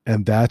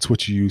 and that's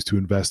what you use to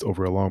invest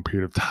over a long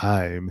period of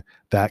time,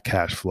 that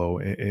cash flow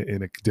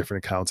in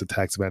different accounts and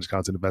tax advantage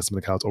accounts and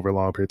investment accounts over a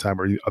long period of time,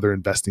 or other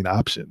investing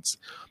options.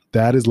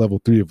 That is level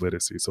 3 of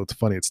literacy. So it's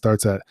funny, it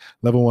starts at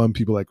level 1,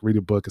 people like read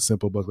a book, a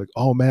simple book, like,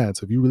 oh man,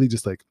 so if you really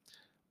just like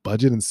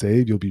budget and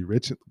save, you'll be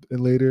rich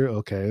later.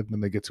 Okay.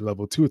 Then they get to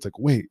level 2. It's like,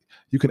 wait,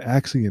 you can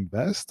actually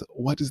invest?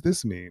 What does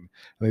this mean?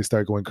 And they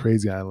start going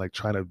crazy on like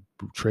trying to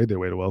trade their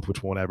way to wealth,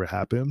 which won't ever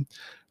happen.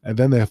 And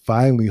then they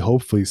finally,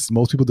 hopefully,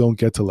 most people don't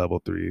get to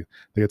level 3.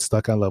 They get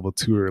stuck on level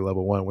 2 or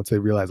level 1. Once they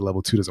realize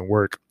level 2 doesn't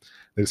work,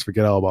 they just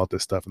forget all about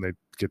this stuff and they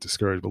get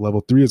discouraged. But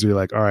level 3 is where you're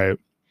like, all right,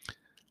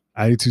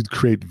 I need to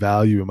create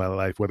value in my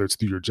life, whether it's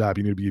through your job.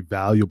 You need to be a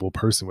valuable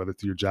person, whether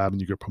it's through your job and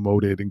you get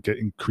promoted and get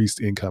increased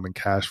income and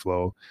cash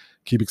flow,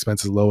 keep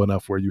expenses low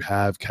enough where you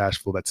have cash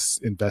flow that's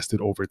invested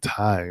over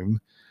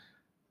time.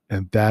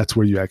 And that's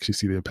where you actually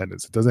see the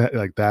independence. It doesn't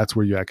like, that's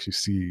where you actually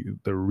see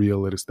the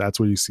real, that's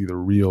where you see the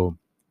real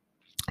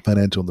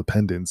financial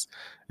independence,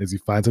 is you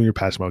find something you're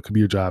passionate about. It could be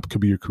your job, could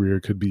be your career,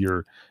 could be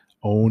your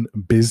own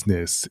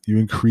business. You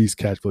increase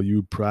cash flow,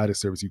 you provide a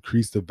service, you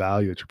increase the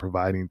value that you're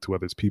providing to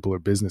whether it's people or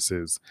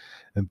businesses,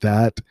 and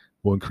that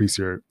will increase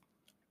your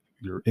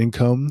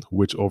income,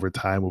 which over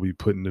time will be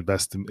put in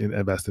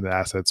invested in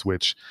assets,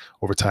 which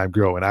over time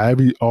grow.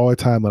 And all the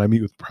time when I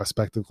meet with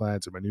prospective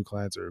clients or my new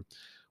clients, or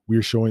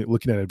we're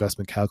looking at an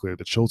investment calculator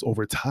that shows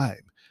over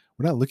time.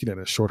 We're not looking at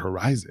a short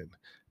horizon.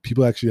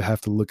 People actually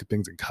have to look at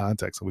things in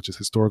context, which is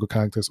historical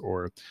context,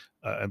 or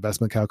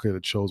investment calculator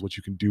that shows what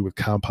you can do with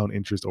compound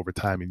interest over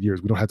time in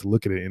years. We don't have to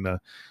look at it in a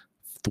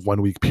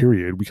 1 week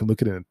period. We can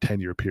look at it in a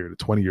 10-year period,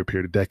 a 20-year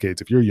period, of decades.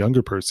 If you're a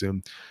younger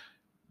person,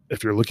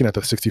 if you're looking at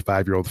the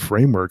 65-year-old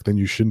framework, then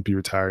you shouldn't be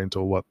retiring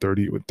until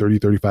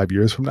 35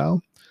 years from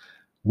now.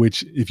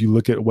 Which, if you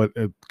look at what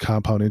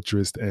compound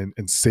interest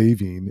and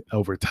saving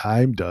over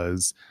time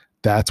does,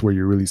 that's where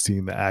you're really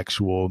seeing the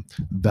actual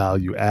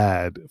value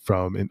add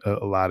from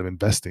a lot of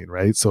investing,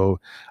 right?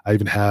 So I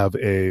even have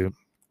a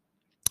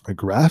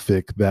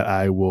graphic that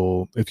I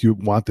will, if you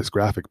want this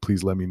graphic,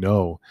 please let me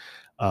know.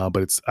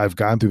 But I've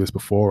gone through this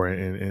before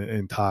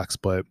in talks,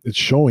 but it's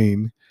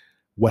showing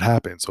what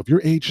happens. So if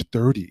you're age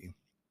 30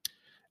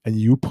 and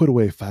you put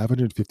away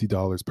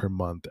 $550 per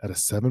month at a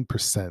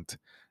 7%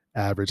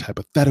 average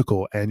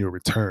hypothetical annual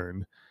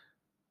return,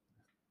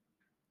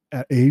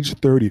 at age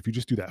 30, if you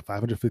just do that,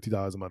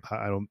 $550 a month,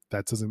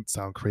 that doesn't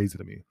sound crazy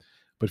to me.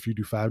 But if you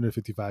do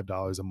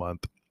 $555 a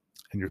month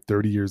and you're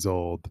 30 years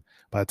old,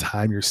 by the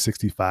time you're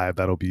 65,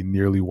 that'll be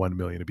nearly 1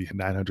 million. It'll be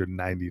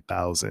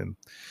 990,000.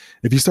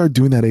 If you start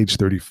doing that age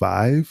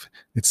 35,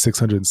 it's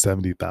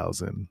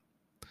 670,000.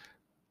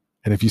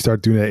 And if you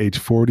start doing it at age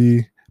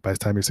 40, by the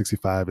time you're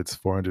 65, it's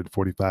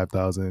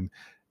 445,000.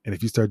 And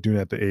if you start doing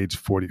it at the age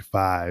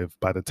 45,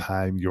 by the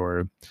time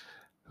you're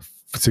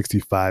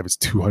 65, it's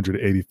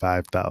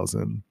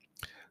 285,000.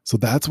 So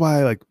that's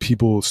why like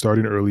people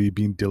starting early,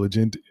 being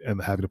diligent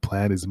and having a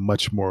plan is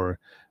much more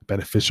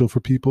beneficial for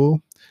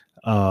people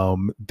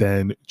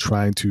than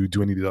trying to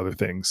do any of the other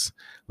things.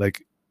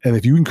 Like, and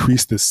if you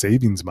increase the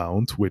savings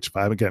amount, which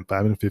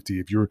 550,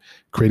 if you're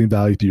creating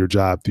value through your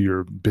job, through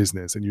your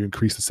business, and you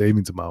increase the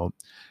savings amount,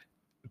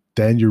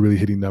 then you're really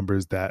hitting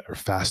numbers that are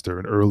faster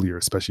and earlier,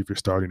 especially if you're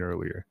starting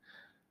earlier.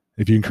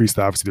 If you increase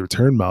obviously the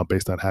return amount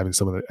based on having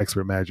some of the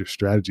expert manager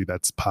strategy,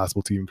 that's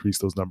possible to increase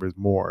those numbers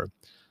more.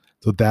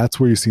 So that's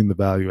where you're seeing the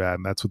value add.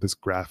 And that's what this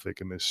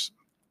graphic and this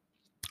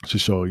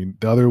should show you.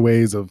 The other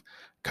ways of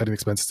cutting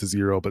expenses to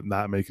zero, but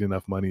not making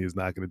enough money is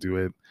not going to do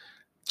it.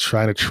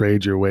 Trying to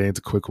trade your way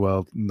into quick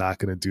wealth, not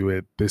going to do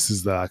it. This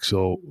is the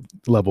actual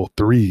level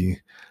 3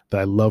 that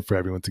I love for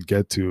everyone to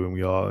get to. And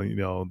we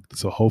all,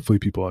 so hopefully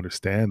people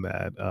understand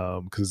that,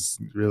 because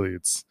really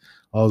it's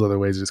all those other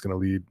ways are just going to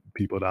lead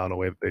people down a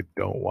way that they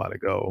don't want to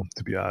go,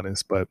 to be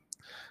honest. But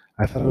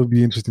I thought it would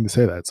be interesting to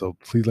say that. So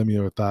please let me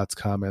know your thoughts,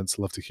 comments.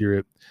 Love to hear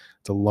it.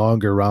 It's a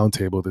longer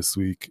roundtable this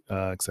week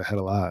because I had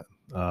a lot.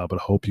 But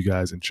I hope you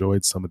guys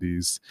enjoyed some of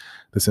this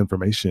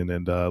information,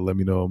 and let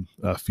me know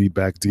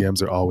feedback.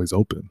 DMs are always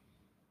open.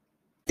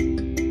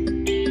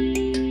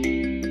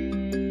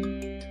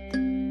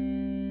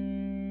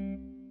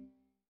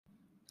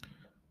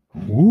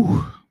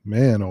 Ooh,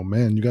 man, oh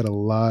man, you got a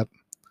lot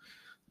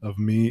of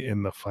me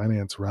in the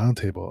finance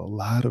roundtable, a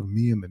lot of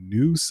me in the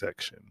news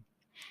section.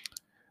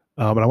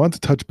 But I want to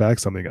touch back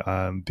something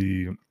on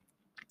the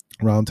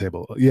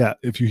roundtable. Yeah,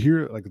 if you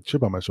hear like a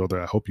chip on my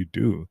shoulder, I hope you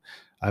do.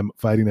 I'm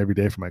fighting every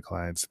day for my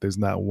clients. There's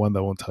not one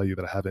that won't tell you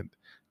that I haven't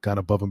gone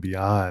above and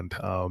beyond.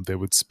 They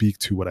would speak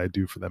to what I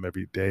do for them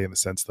every day in the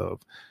sense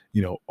of,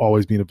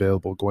 always being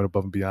available, going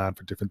above and beyond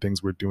for different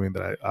things we're doing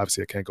that I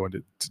can't go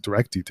into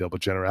direct detail,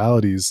 but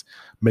generalities,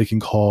 making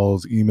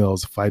calls,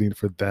 emails, fighting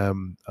for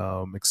them,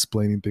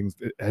 explaining things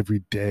every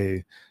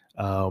day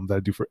that I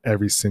do for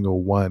every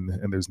single one.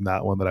 And there's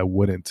not one that I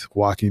wouldn't,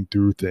 walking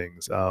through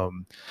things.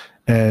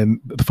 And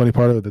the funny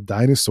part of the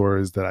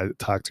dinosaurs that I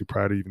talked to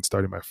prior to even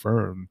starting my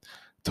firm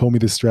told me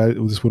this strategy,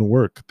 this wouldn't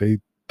work. They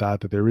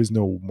thought that there is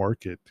no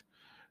market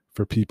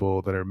for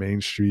people that are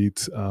main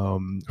street,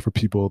 for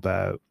people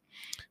that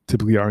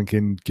typically aren't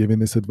getting given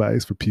this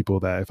advice, for people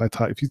that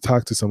if you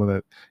talk to someone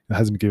that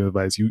hasn't been given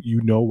advice,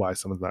 you know why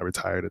someone's not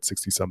retired at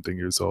 60 something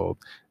years old.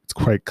 It's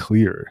quite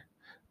clear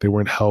they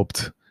weren't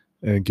helped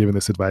and given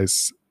this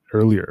advice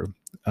earlier.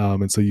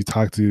 And so you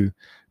talk to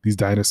these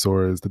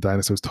dinosaurs. The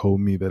dinosaurs told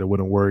me that it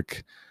wouldn't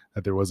work,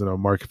 that there wasn't a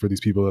market for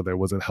these people, that there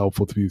wasn't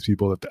helpful to these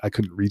people, that I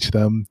couldn't reach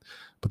them.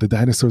 But the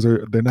dinosaurs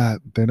they're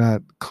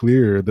not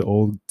clear. The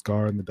old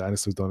guard and the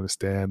dinosaurs don't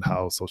understand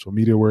how social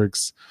media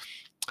works,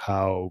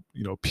 how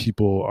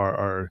people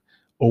are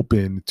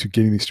open to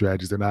getting these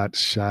strategies. They're not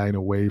shying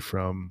away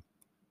from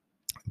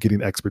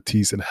getting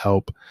expertise and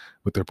help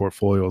with their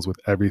portfolios with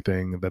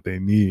everything that they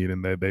need,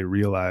 and they didn't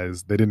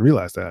realize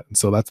that. And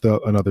so that's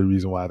another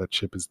reason why that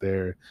chip is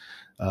there,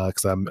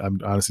 because I'm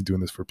honestly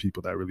doing this for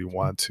people that really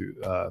want to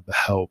the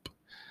help.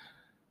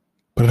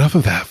 But enough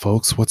of that,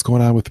 folks. What's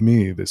going on with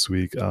me this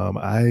week?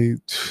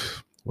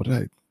 What did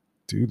I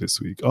do this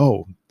week?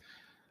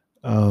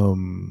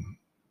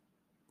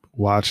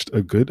 Watched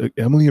a good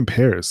Emily in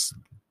Paris.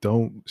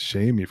 Don't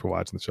shame me for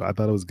watching the show. I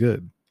thought it was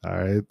good. All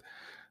right.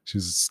 She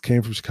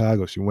came from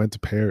Chicago. She went to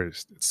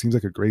Paris. It seems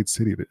like a great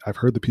city. I've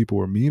heard the people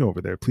were mean over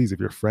there. Please, if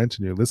you're French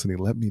and you're listening,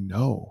 let me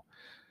know.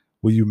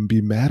 Will you be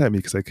mad at me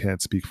because I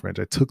can't speak French?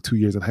 I took 2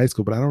 years in high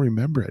school, but I don't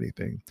remember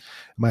anything.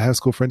 My high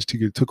school French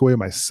teacher took away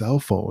my cell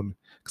phone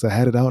because I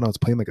had it out and I was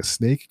playing like a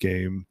snake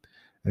game,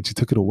 and she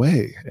took it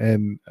away.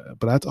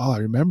 But that's all I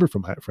remember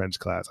from French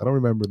class. I don't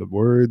remember the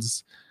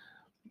words.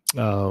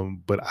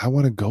 But I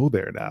want to go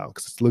there now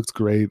because it looks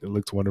great. It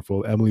looks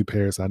wonderful. Emily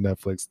Paris on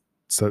Netflix,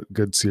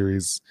 good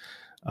series.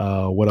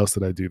 What else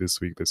did I do this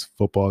week? There's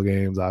football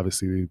games.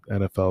 Obviously,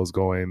 NFL is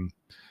going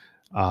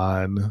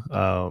on.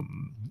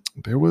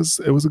 It was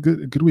a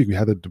good week. We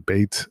had a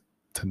debate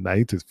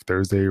tonight. It's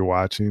Thursday. You're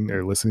watching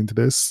or listening to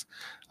this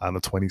on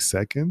the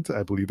 22nd.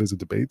 I believe there's a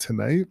debate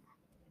tonight.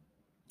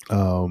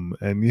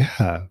 And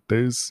yeah,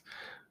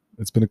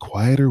 it's been a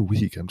quieter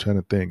week. I'm trying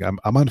to think. I'm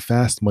on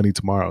fast money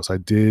tomorrow. So I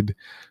did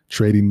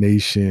Trading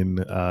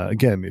Nation.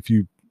 Again, if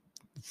you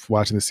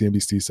watching the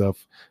CNBC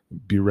stuff,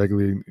 be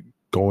regularly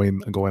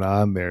going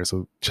on there.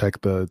 So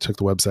check the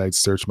website,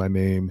 search my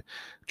name,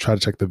 try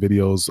to check the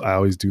videos. I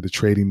always do the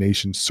Trading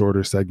Nation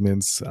shorter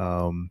segments.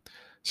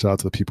 Shout out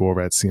to the people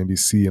over at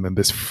CNBC. And then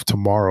this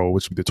tomorrow,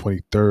 which will be the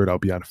 23rd, I'll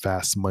be on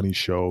Fast Money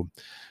Show,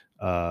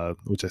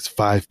 which is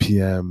 5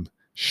 p.m.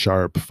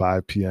 sharp,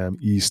 5 p.m.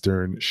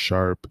 Eastern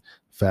sharp.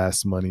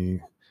 Fast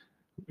Money.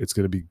 It's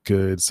going to be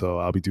good. So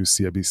I'll be doing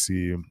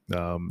CNBC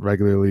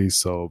regularly.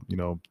 So,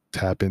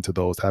 tap into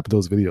those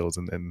videos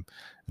and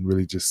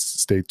really just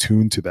stay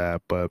tuned to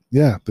that. But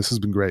yeah, this has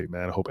been great,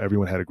 man. I hope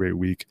everyone had a great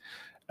week.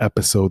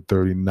 Episode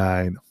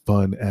 39,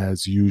 fun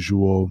as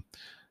usual.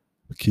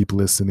 Keep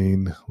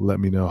listening. Let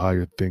me know how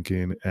you're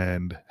thinking,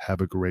 and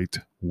have a great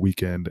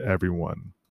weekend, everyone.